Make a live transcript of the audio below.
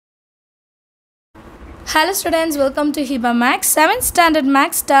Hello students, welcome to Hiba Max 7th Standard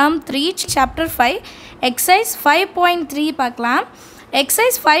Max Term 3 Chapter 5 Exercise 5.3 பார்க்கலாம்.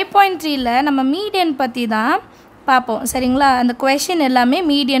 Exercise 5.3ல நம்ம median பற்றி தான் பார்ப்போம். சரிங்களா? அந்த கொஷின் எல்லாமே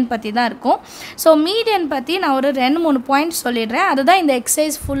மீடியன் பற்றி தான் இருக்கும். ஸோ மீடியன் பற்றி நான் ஒரு 2-3 பாயிண்ட் சொல்லிடுறேன். அதுதான் இந்த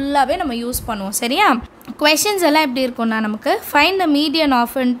எக்ஸசைஸ் ஃபுல்லாகவே நம்ம யூஸ் பண்ணுவோம். சரியா? கொஷின்ஸ் எல்லாம் எப்படி இருக்கும்னா நமக்கு ஃபைண்ட் த மீடியன்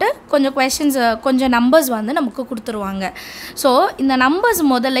ஆஃப்ன்ட்டு கொஞ்சம் நம்பர்ஸ் வந்து நமக்கு கொடுத்துருவாங்க. ஸோ இந்த நம்பர்ஸ்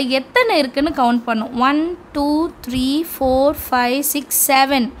முதல்ல எத்தனை இருக்குதுன்னு கவுண்ட் பண்ணும். 1 2 3 4 5 6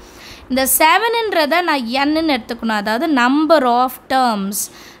 7. இந்த 7ன்றதை நான் என்னன்னு எடுத்துக்கணும். அதாவது நம்பர் ஆஃப்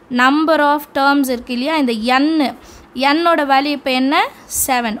டேர்ம்ஸ் இருக்குது இல்லையா? இந்த என்னோட வேல்யூ இப்போ என்ன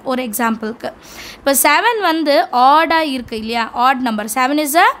 7 ஒரு எக்ஸாம்பிளுக்கு. இப்போ 7 வந்து ஆடாக இருக்குது இல்லையா? Add number 7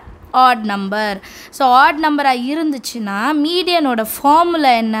 is a add number. So add நம்பராக இருந்துச்சுன்னா மீடியனோட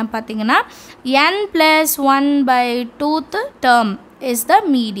ஃபார்முலா என்ன பார்த்தீங்கன்னா n + 1/2th term is the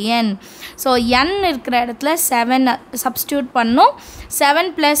median. So n இருக்கிற இடத்துல 7 சப்ஸ்டியூட் பண்ணும். 7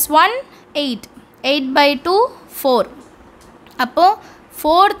 + 1 8, 8/2 4. அப்போது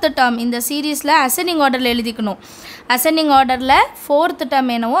 4th டேர்ம் இந்த சீரீஸில் அசெண்டிங் ஆர்டரில் எழுதிக்கணும். அசெண்டிங் ஆர்டரில் 4th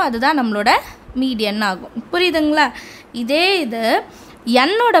டேர்ம் என்னவோ அதுதான் நம்மளோட மீடியன் ஆகும். புரியுதுங்களா? இதே இது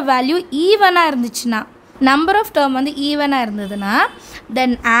என்னோட வேல்யூ ஈவனாக இருந்துச்சுன்னா, நம்பர் ஆஃப் டேர்ம் வந்து ஈவனாக இருந்ததுன்னா,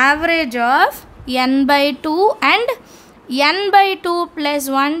 தென் average of n/2 and n/2 +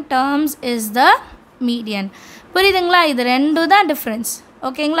 1 terms is the median. புரியுதுங்களா? இது ரெண்டும் தான் டிஃப்ரென்ஸ்.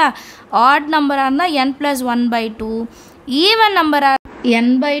 ஓகேங்களா? ஆட் நம்பராக இருந்தால் n + 1/2, ஈவன் நம்பராக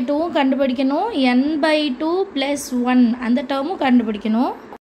n/2 கண்டுபிடிக்கணும், n/2 + 1 அந்த டேர்மும் கண்டுபிடிக்கணும்.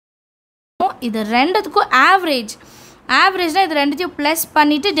 இது ரெண்டுத்துக்கும் ஆவரேஜ்னால் இது ரெண்டுத்தையும் ப்ளஸ்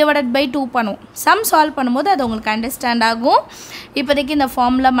பண்ணிவிட்டு /2 பண்ணுவோம். சம் சால்வ் பண்ணும்போது அது உங்களுக்கு அண்டர்ஸ்டாண்ட் ஆகும். இப்போதைக்கு இந்த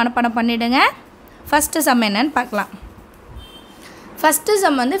ஃபார்முலா மனப்பாடம் பண்ணிவிடுங்க. ஃபஸ்ட்டு சம் என்னன்னு பார்க்கலாம். ஃபஸ்ட்டு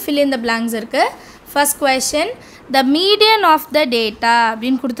சம் வந்து ஃபில் இன் த பிளாங்க்ஸ் இருக்குது. First question, the median of the data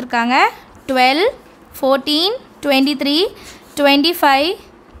அப்படின்னு கொடுத்துருக்காங்க. 12, 14, 23, 25,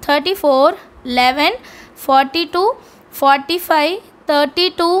 34, 11, 42, 45,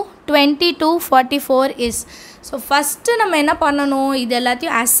 32, 22, 44 இஸ். ஸோ ஃபஸ்ட்டு நம்ம என்ன பண்ணணும், இது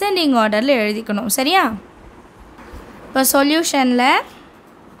எல்லாத்தையும் அசெண்டிங் ஆர்டரில் எழுதிக்கணும். சரியா? இப்போ சொல்யூஷனில்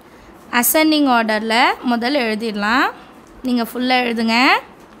அசெண்டிங் ஆர்டரில் முதல்ல எழுதிடலாம். நீங்கள் ஃபுல்லாக எழுதுங்க.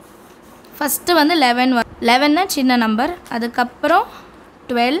 ஃபஸ்ட்டு வந்து 11 சின்ன நம்பர், அதுக்கப்புறம்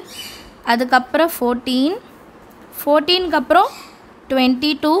 12, அதுக்கப்புறம் 14, 14க்கு அப்புறம்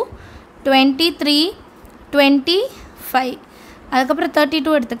 22, 23, 25, அதுக்கப்புறம்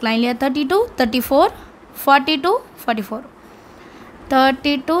 32 எடுத்துக்கலாம் இல்லையா? 32, 34, 42, 44,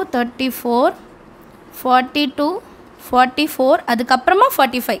 32, 34, 42, 44, அதுக்கப்புறமா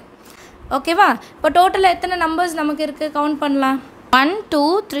 45. ஓகேவா? இப்போ டோட்டலாக எத்தனை நம்பர்ஸ் நமக்கு இருக்குது கவுண்ட் பண்ணலாம். 1 2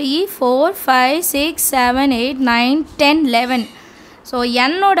 3 4 5 6 7 8 9 10 11. ஸோ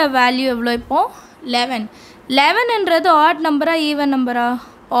என்னோட வேல்யூ எவ்வளோ இப்போது 11. 11ன்றது ஆட் நம்பரா ஈவன் நம்பரா?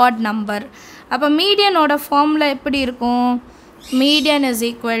 Add number. அப்போ மீடியனோட ஃபார்முலா எப்படி இருக்கும்? Median is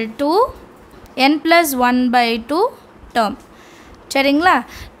equal to n + 1/2 term. சரிங்களா?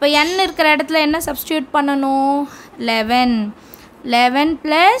 இப்போ n இருக்கிற இடத்துல என்ன சப்ஸ்டியூட் பண்ணணும்? 11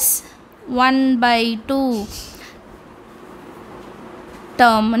 + 1/2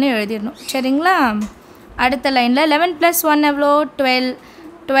 டேர்ம்னு எழுதிடணும். சரிங்களா? அடுத்த லைனில் 11 + 1 எவ்வளோ? 12,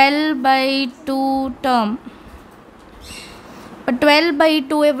 12/2 டேர்ம். இப்போ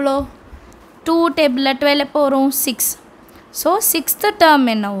 12/2 எவ்வளோ? 2 டேபிளில் 12 எப்போ வரும்? 6. ஸோ 6th டேர்ம்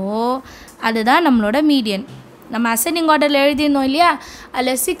என்னவோ அதுதான் நம்மளோட மீடியன். நம்ம அசெண்டிங் ஆர்டரில் எழுதியிருந்தோம் இல்லையா?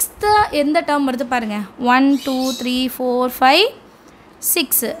 அதில் 6th எந்த டேர்ம் வருது பாருங்கள். 1 2 3 4 5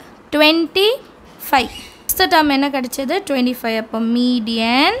 6 25. 6th டேர்ம் என்ன கிடச்சது? 25. அப்போ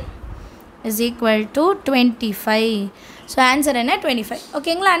median is equal to 25. So answer என்ன? 25.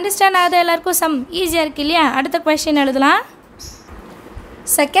 ஓகேங்களா? அண்டர்ஸ்டாண்ட் ஆகுது எல்லாருக்கும்? சம் ஈஸியாக இருக்குது இல்லையா? அடுத்த கொஷின் எழுதலாம்.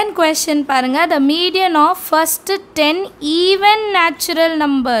 செகண்ட் கொஷின் பாருங்கள். த median of first 10 even natural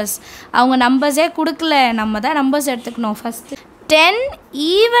numbers. அவங்க நம்பர்ஸே கொடுக்கல, நம்ம தான் நம்பர்ஸ் எடுத்துக்கணும். ஃபஸ்ட்டு 10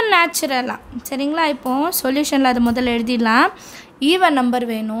 ஈவன் நேச்சுரலாக. சரிங்களா? இப்போது சொல்யூஷனில் அது முதல்ல எழுதிடலாம். ஈவன் நம்பர்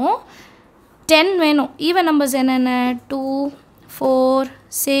வேணும், 10 வேணும். ஈவன் நம்பர்ஸ் என்னென்ன? 2 4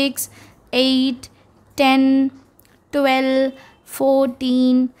 6 8 10 12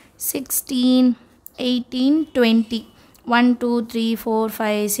 14 16 18 20 1 2 3 4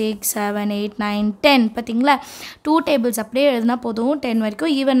 5 6 7 8 9 10. பார்த்தீங்களா? 2 டேபிள்ஸ் அப்படியே எழுதுனா போதும் 10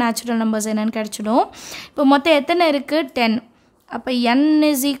 வரைக்கும் ஈவன் நேச்சுரல் நம்பர்ஸ் என்னென்னு கிடச்சிடும். இப்போ மொத்தம் எத்தனை இருக்குது? 10. அப்போ n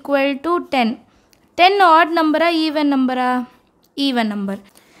is equal to 10. 10 add நம்பரா ஈவன் நம்பரா? Even number.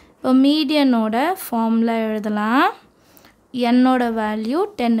 இப்போ மீடியனோட ஃபார்முலா எழுதலாம். என்னோட வேல்யூ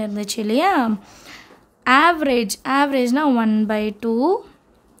 10 இருந்துச்சு இல்லையா? Averageனா 1/2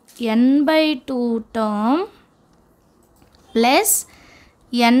 n/2 term plus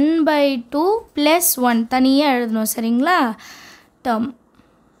n/2 plus 1 தனியாக எழுதணும் சரிங்களா term.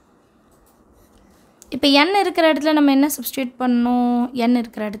 இப்போ n இருக்கிற இடத்துல நம்ம என்ன சப்ஸ்டியூட் பண்ணணும் n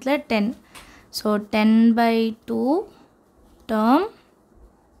இருக்கிற இடத்துல 10 so 10/2 term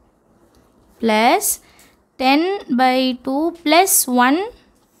plus 10/2 plus 1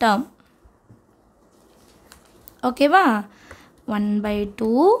 term. ஓகேவா 1/2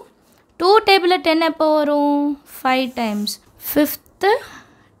 2 டேபிளில் 10 எப்போ வரும் 5 times 5th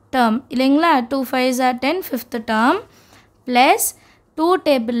term இல்லைங்களா 2 5s are 10 5th term plus 2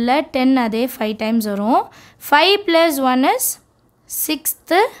 டேபிளில் 10 அதே 5 times வரும் 5 plus 1 is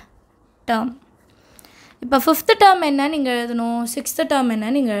 6th term. இப்போ 5th term என்ன நீங்கள் எழுதணும் 6th term என்ன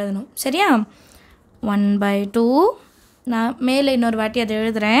நீங்கள் எழுதணும் சரியா 1/2 நான் மேலே இன்னொரு வாட்டி அதை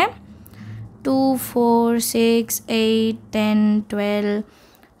எழுதுகிறேன் 2 4 6 8 10 12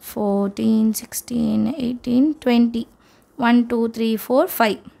 14 16 18 20 1 2 3 4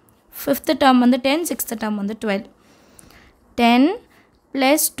 5 5th term வந்து 10 6th term வந்து 12 10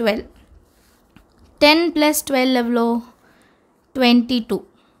 plus 12 10 plus 12 எவ்வளோ 22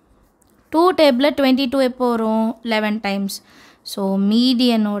 2 டேபிளில் 22 எப்போ வரும் 11 times ஸோ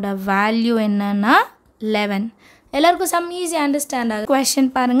மீடியனோட வேல்யூ என்னன்னா 11 எல்லாருக்கும் சம் ஈஸி அண்டர்ஸ்டாண்ட் ஆகும் கொஷின்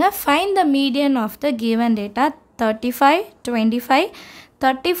பாருங்கள் find the median of the given data 35 25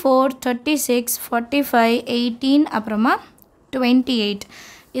 34 36 45 18 அப்புறமா 28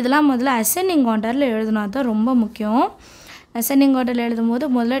 இதெல்லாம் முதல்ல அசெண்டிங் ஆர்டரில் எழுதணும் அதுதான் ரொம்ப முக்கியம் அசெண்டிங் ஆர்டரில் எழுதும்போது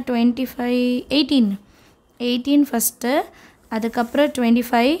முதல்ல 18 ஃபஸ்ட்டு அதுக்கப்புறம்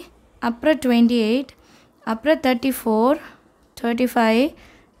 25 அப்புறம் 28 அப்புறம் 34 35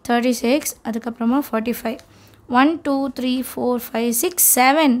 36 அதுக்கப்புறமா 45 1 2 3 4 5 6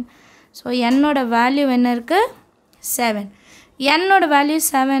 7 ஸோ என்னோட வேல்யூ என்ன இருக்குது 7 என்னோட வேல்யூ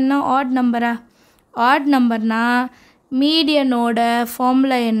 7னா ஆட் நம்பரா ஆட் நம்பர்னா மீடியனோட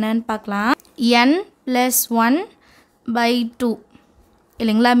ஃபார்முலா என்னன்னு பார்க்கலாம் n + 1/2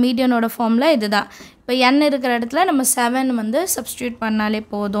 இல்லைங்களா மீடியனோட ஃபார்முலா இதுதான் இப்போ n இருக்கிற இடத்துல நம்ம 7 வந்து சப்ஸ்டியூட் பண்ணாலே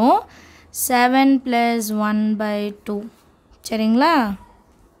போதும் 7 + 1/2 சரிங்களா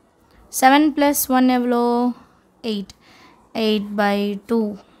 7 + 1 எவ்வளோ 8 8/2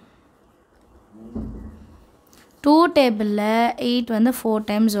 2 டேபிளில் 8 வந்து 4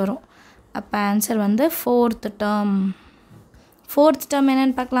 times வரும் அப்போ ஆன்சர் வந்து 4th term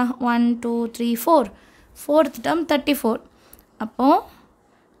என்னென்னு பார்க்கலாம் 1 2 3 4 4th term 34 அப்போது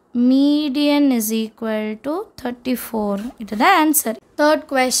median is equal to 34 இதுதான் ஆன்சர் third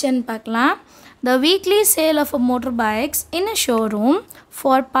question பார்க்கலாம் the weekly sale of a motorbikes in a showroom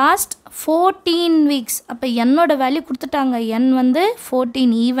for past 14 weeks அப்போ என்னோட வேல்யூ கொடுத்துட்டாங்க n வந்து 14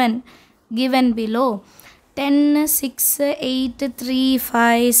 even given below 10 6 8 3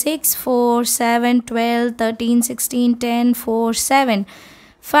 5 6 4 7 12 13 16 10 4 7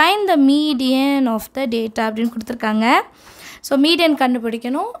 find the median of the data அப்படின்னு கொடுத்துருக்காங்க so median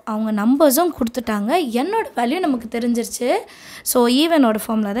கண்டுபிடிக்கணும் அவங்க நம்பர்ஸும் கொடுத்துட்டாங்க என்னோட வேல்யூ நமக்கு தெரிஞ்சிருச்சு ஸோ ஈவனோட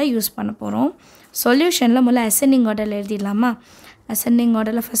ஃபார்மில் தான் யூஸ் பண்ண போகிறோம் சொல்யூஷனில் முதல்ல அசெண்டிங் ஆர்டரில் எழுதிடலாமா அசெண்டிங்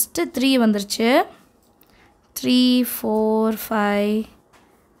ஆர்டரில் ஃபஸ்ட்டு 3 வந்துருச்சு 3 4 5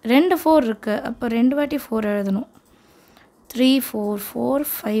 2 4 இருக்குது அப்போ 2 வாட்டி 4 எழுதணும் 3 4 4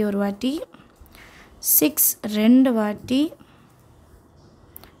 5 ஒரு வாட்டி 6 2 வாட்டி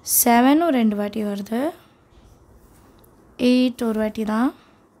 7 2 வாட்டி வருது 8 ஒரு வாட்டி தான்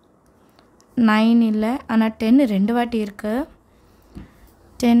 9 இல்லை ஆனால் 10 2 வாட்டி இருக்குது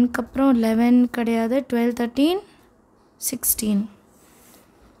 10க்கு அப்புறம் 11 கிடையாது 12 13 16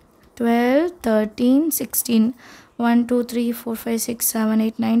 12 13 16 1 2 3 4 5 6 7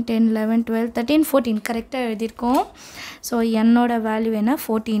 8 9 10 11 12 13 14 கரெக்டாக எழுதியிருக்கோம் ஸோ என்னோட வேல்யூ என்ன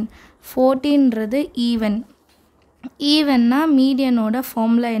 14ன்றது ஈவன்னா மீடியனோட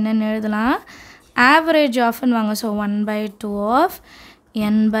ஃபார்முலா என்னென்னு எழுதலாம் ஆவரேஜ் ஆஃப்னு வாங்க so 1/2 of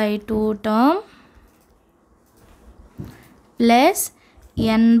n/2 term plus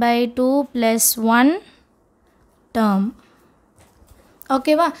n/2 + 1 term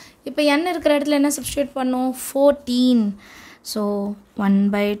ஓகேவா இப்போ n இருக்கிற இடத்துல என்ன சப்ஸ்டியூட் பண்ணோம் 14 ஸோ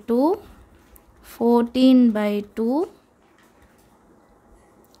 1/2 14/2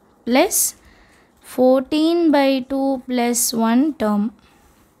 ப்ளஸ் 14/2 + 1 term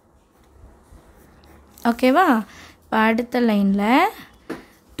ஓகேவா இப்போ அடுத்த லைனில்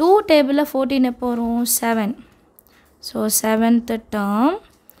 2 டேபிளில் 14 எப்போ வரும் 7 ஸோ 7th term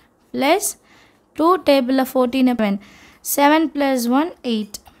ப்ளஸ் 2 டேபிளில் 14 7 + 1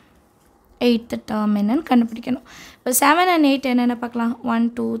 8 8th term என்னன்னு கண்டுபிடிக்கணும். இப்போ 7 and 8 என்னென்ன பார்க்கலாம். 1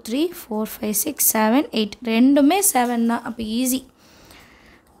 2 3 4 5 6 7 8 ரெண்டுமே 7 தான். அப்போ ஈஸி.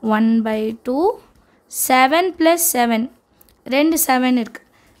 1/2 7 + 7 ரெண்டு 7 இருக்குது.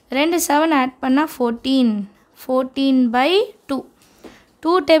 ரெண்டு 7 ஆட் பண்ணால் 14 14/2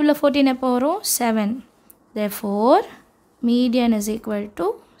 2 டேபிளில் 14 எப்போ வரும் 7. therefore median is equal to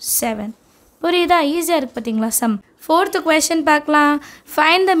 7. புரியுதா? ஈஸியாக இருக்குது பார்த்தீங்களா சம். 4th question பார்க்கலாம்.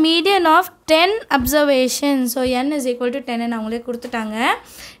 find the median of 10 observations. So n is equal to 10 அவங்களே கொடுத்துட்டாங்க.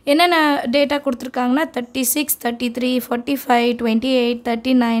 என்னென்ன டேட்டா கொடுத்துருக்காங்கன்னா 36 33 45 28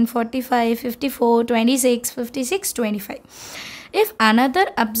 39 45 54 26 56 25. if another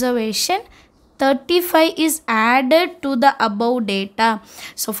observation 35 is added to the above data.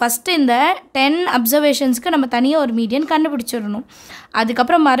 So first இந்த 10 அப்சர்வேஷன்ஸ்க்கு நம்ம தனியாக ஒரு மீடியன் கண்டுபிடிச்சிடணும்.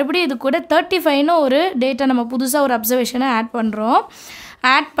 அதுக்கப்புறம் மறுபடியும் இது கூட 35ன்னு ஒரு டேட்டா நம்ம புதுசாக ஒரு அப்சர்வேஷனை ஆட் பண்ணுறோம்.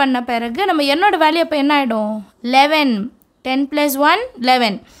 ஆட் பண்ண பிறகு நம்ம என்னோட வேல்யூ அப்போ என்ன ஆகிடும் 11 10 + 1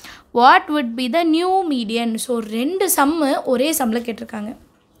 11. What would be the new median. So ரெண்டு சம்மு ஒரே சம்மில் கேட்டிருக்காங்க.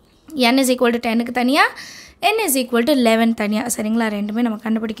 n is equal to 10க்கு தனியாக n is equal to 11 தனியாக. சரிங்களா? ரெண்டுமே நம்ம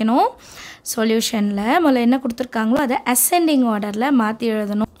கண்டுபிடிக்கணும். சொல்யூஷனில் முதல்ல என்ன கொடுத்துருக்காங்களோ அதை அசெண்டிங் ஆர்டரில் மாற்றி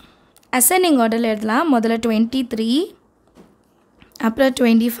எழுதணும். அசெண்டிங் ஆர்டரில் எழுதலாம். முதல்ல 23 அப்புறம்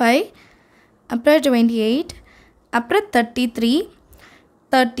 25 அப்புறம் 28 அப்புறம் 33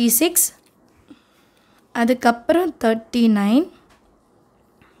 36 அதுக்கப்புறம் 39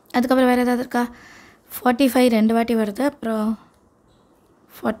 அதுக்கப்புறம் வேறு ஏதாவது இருக்கா 45 ரெண்டு வாட்டி வருது. அப்புறம்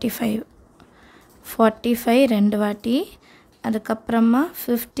 45 ரெண்டு வாட்டி. அதுக்கப்புறமா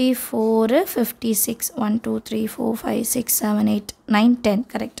 54 56 1 2 3 4 5 6 7 8 9 10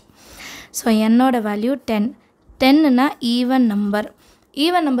 கரெக்ட். ஸோ என்னோட value 10. 10னா even number.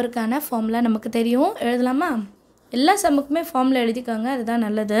 Even நம்பருக்கான formula நமக்கு தெரியும். எழுதலாமா? எல்லா சம்முக்குமே ஃபார்முலா எழுதிக்காங்க, அதுதான்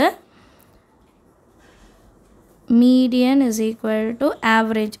நல்லது. median is equal to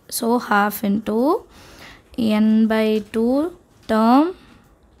average. so half into n/2 term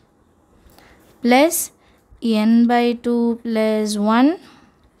plus n/2 plus 1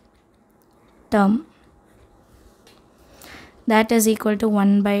 term, that is equal to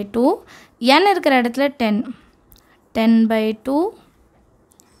 1/2. n இருக்கிற இடத்துல 10 10/2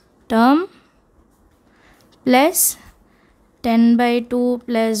 term plus 10/2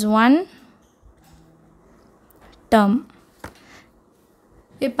 plus 1 term.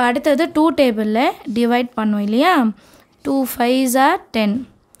 இப்போ அடுத்தது 2 டேபிளில் டிவைட் பண்ணுவோம் இல்லையா. 2 5s are 10.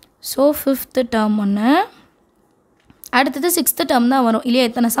 So 5th term ஒன்று. அடுத்தது 6th term தான் வரும் இல்லையா.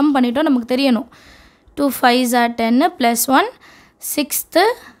 இத்தனை சம் பண்ணிட்டோம், நமக்கு தெரியணும். 2 5s are 10 + 1 6th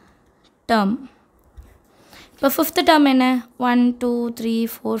term. இப்போ 5th term என்ன 1 2 3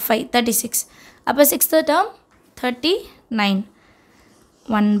 4 5 36. அப்போ 6th term 39.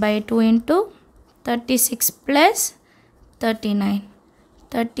 1/2 into 36 plus 39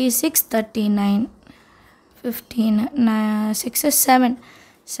 36 39 15 6 is 7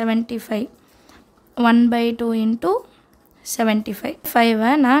 75. 1/2 into 75. 5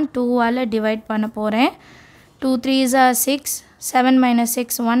 நான் 2ஆல் டிவைட் பண்ண போகிறேன். 2 3s are 6 7 minus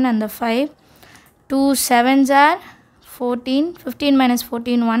 6 1 and the 5. 2 7s are 14 15 minus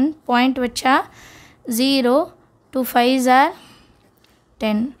 14 1 point வச்சா 0. 2 5s are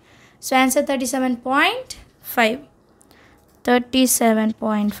 10. So answer 37.5.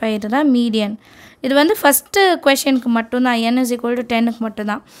 37.5 இதுதான் மீடியன். இது வந்து ஃபஸ்ட்டு கொஷனுக்கு மட்டும்தான். n is equal to 10க்கு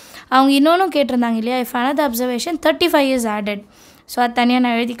மட்டும்தான். அவங்க இன்னொன்றும் கேட்டிருந்தாங்க இல்லையா. if another observation 35 is added. So அது தனியாக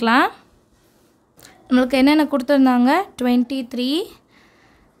நான் எழுதிக்கலாம். நம்மளுக்கு என்னென்ன கொடுத்துருந்தாங்க 23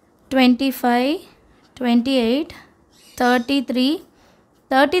 25 28 33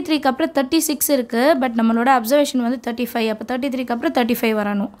 33க்கு அப்புறம் 36 இருக்குது. பட் நம்மளோட அப்சர்வேஷன் வந்து 35. அப்போ 33க்கு அப்புறம் 35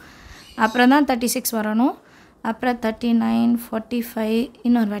 வரணும். அப்புறம் தான் 36 வரணும். அப்புறம் 39 45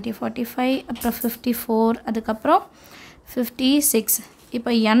 இன்னொரு வாட்டி 45 அப்புறம் 54 அதுக்கப்புறம் 56.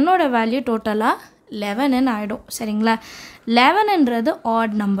 இப்போ என்னோட வேல்யூ டோட்டலாக 11ன்னு ஆகிடும். சரிங்களா? 11ன்றது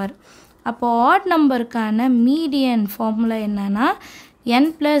ஆட் நம்பர். அப்போ ஆட் நம்பருக்கான மீடியன் ஃபார்முலா என்னன்னா n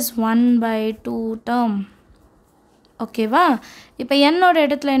 + 1/2 term. ஓகேவா? இப்போ என்னோட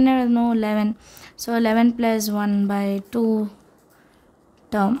இடத்துல என்ன எழுதணும் 11. So 11 + 1/2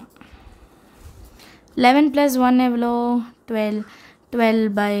 term. 11 + 1 எவ்வளோ 12.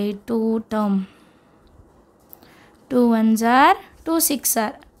 12/2 term. 2 1s are 2 6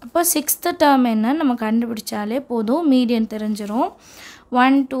 are. அப்போ 6th term என்ன நம்ம கண்டுபிடிச்சாலே போதும், மீடியன் தெரிஞ்சிரும்.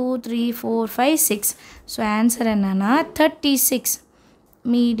 1 2 3 4 5 6. ஸோ ஆன்சர் என்னன்னா 36.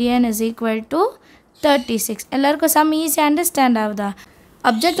 Median is equal to 36. எல்லாருக்கும் சம் ஈஸி அண்டர்ஸ்டாண்ட் ஆகுதா?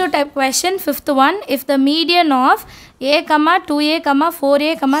 Objective type question. 5th one. If the median of a, 2a,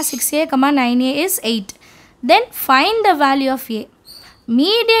 4a, 6a, 9a is 8. Then find the value of a.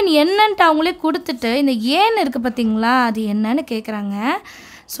 Median என்னன்ட்டு அவங்களே கொடுத்துட்டு இந்த ஏன்னு இருக்குது பார்த்தீங்களா, அது என்னன்னு கேட்குறாங்க.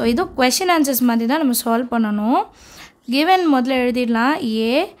 ஸோ இது கொஷின் ஆன்சர்ஸ் மாதிரி தான் நம்ம சால்வ் பண்ணணும். கிவன் முதல்ல எழுதிடலாம்.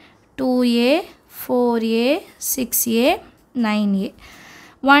 a, 2a, 4a, 6a, 9a,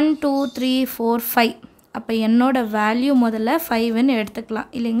 1 2 3 4 5. அப்போ என்னோட வேல்யூ முதல்ல 5ன்னு எடுத்துக்கலாம்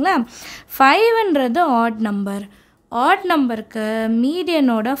இல்லைங்களா. 5ன்றது ஆட் நம்பர். ஆட் நம்பருக்கு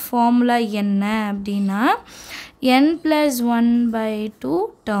மீடியனோட ஃபார்முலா என்ன அப்படின்னா n + 1/2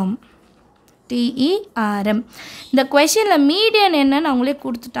 டேர்ம் TERM. இந்த கொஷினில் மீடியன் என்னன்னு அவங்களே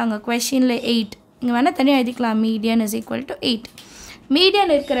கொடுத்துட்டாங்க. கொஷினில் 8, இங்கே வேணால் தனியாக எழுதிக்கலாம். மீடியன் = 8.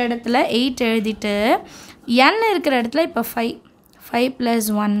 மீடியன் இருக்கிற இடத்துல 8 எழுதிட்டு n இருக்கிற இடத்துல இப்போ 5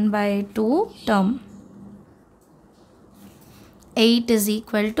 + 1/2 டேர்ம் 8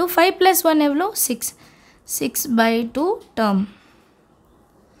 = 5 + 1 எவ்வளோ 6 6/2 term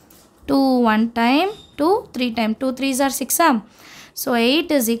 2 1 time 2 3 time 2 3s are 6. So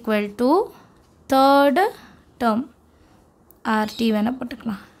 8 = third term. RT வேணா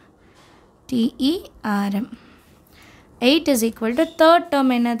போட்டுக்கலாம். TERM. 8 = third term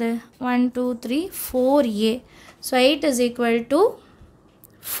என்னது 1 2 3 4a. So 8 =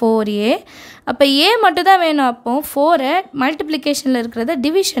 4a. அப்போ a மட்டும் தான் வேணும். அப்போ 4 மல்டிப்ளிகேஷனில் இருக்கிறத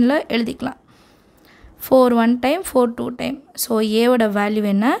டிவிஷனில் எழுதிக்கலாம். 4 1 time 4 2 time. ஸோ ஏவோட வேல்யூ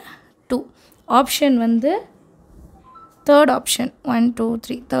என்ன 2. ஆப்ஷன் வந்து தேர்ட் ஆப்ஷன் 1 2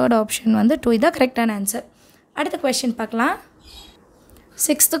 3 தேர்ட் ஆப்ஷன் வந்து 2. இதான் கரெக்டான ஆன்சர். அடுத்த கொஷின் பார்க்கலாம்.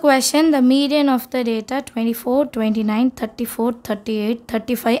 6th question. The median of the data 24 29 34 38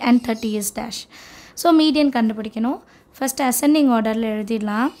 35 and 30 is dash. So median கண்டுபிடிக்கணும். ஃபஸ்ட்டு அசெண்டிங் ஆர்டரில்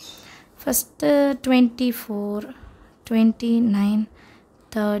எழுதிடலாம். First 24 29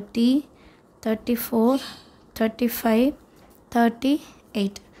 30 34 35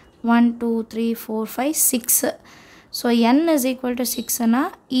 38 1 2 3 4 5 6. So n = 6னா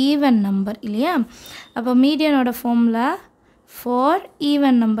even number இல்லையா. அப்போ மீடியனோட ஃபார்முலா ஃபார்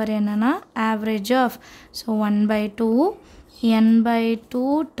ஈவன் நம்பர் என்னென்னா average of. So 1/2 n/2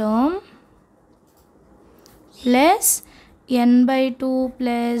 term plus n/2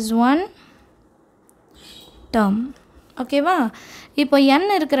 + 1 term. ஓகேவா. இப்போ n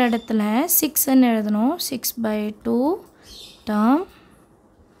இருக்கிற இடத்துல 6ன்னு எழுதணும். 6/2 term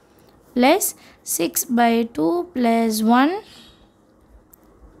plus 6/2 + 1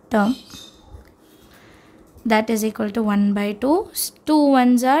 term. That is equal to 1/2. 2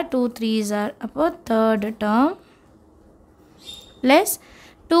 1s are 2 3s are. அப்போ third term plus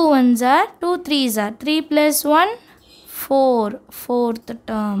 2 1s are 2 3s are. 3 + 1 4. Fourth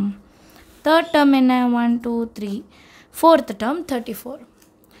term. Third term என்ன 1 2 3. Fourth term 34.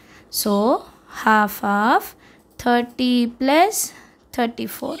 So half of 30 plus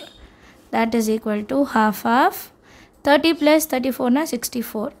 34. That is equal to half of 30 plus 34 na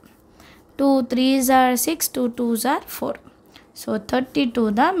 64. 2 3s are 6, 2 2s are 4. So 32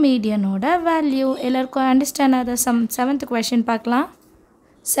 the median oda value. Ellarku understand the seventh question பார்க்கலாம்.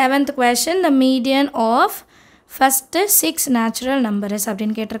 Seventh question, the median of first 6 natural numbers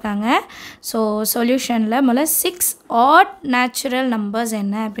அப்படினு கேட்டிருக்காங்க. So சொல்யூஷனில் முதல்ல 6 odd natural numbers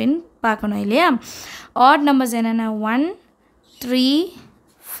என்ன அப்படின்னு பார்க்கணும் இல்லையா. odd numbers என்னென்ன 1 3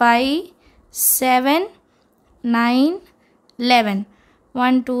 5 7 9 11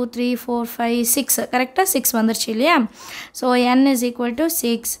 1 2 3 4 5 6 கரெக்டாக 6 வந்துருச்சு இல்லையா. So n =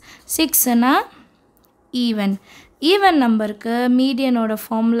 6. 6னா ஈவன். ஈவன் நம்பருக்கு மீடியனோட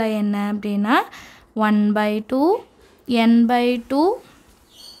ஃபார்முலா என்ன அப்படின்னா 1/2 n/2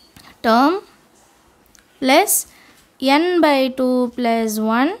 term plus n/2 plus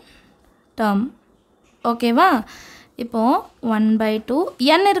 1 term. ஓகேவா. இப்போ 1/2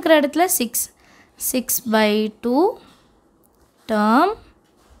 n இருக்கிற இடத்துல 6 6/2 term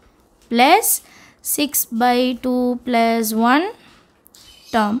plus 6/2 plus 1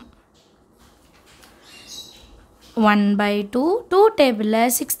 term. 1/2 2 டேபிளில்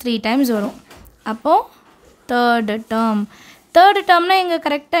 6 3 times வரும். அப்போது தேர்டு டேர்ம். தேர்டு டேர்ம்னா இங்கே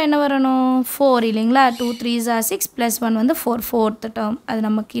கரெக்டாக என்ன வரணும் 4 இல்லைங்களா. 2 3s are 6 + 1 வந்து 4. ஃபோர்த்து டேர்ம் அது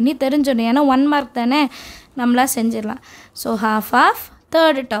நமக்கு இனி தெரிஞ்சிடும், ஏன்னா 1 மார்க் தானே, நம்மளா செஞ்சிடலாம். So half of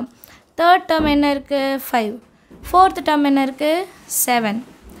third term. Third term என்ன இருக்குது 5. ஃபோர்த்து டேர்ம் என்ன இருக்குது 7.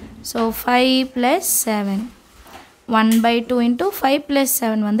 ஸோ 5 + 7 1/2 into 5 +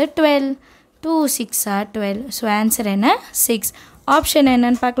 7 வந்து 12. 2 6 are 12. ஸோ ஆன்சர் என்ன 6. ஆப்ஷன்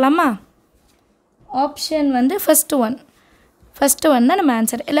என்னன்னு பார்க்கலாமா. ஆப்ஷன் வந்து ஃபஸ்ட்டு ஒன் தான் நம்ம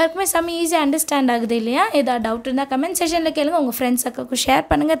ஆன்சர். எல்லாருக்குமே செம்ம ஈஸியாக அண்டர்ஸ்டாண்ட் ஆகுது இல்லையா. ஏதாவது டவுட் இருந்தால் கமெண்ட் செஷனில் கேளுங்க, உங்கள் ஃப்ரெண்ட்ஸுக்கு ஷேர்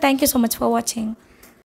பண்ணுங்கள். தேங்க்யூ ஸோ மச் ஃபார் வாட்சிங்.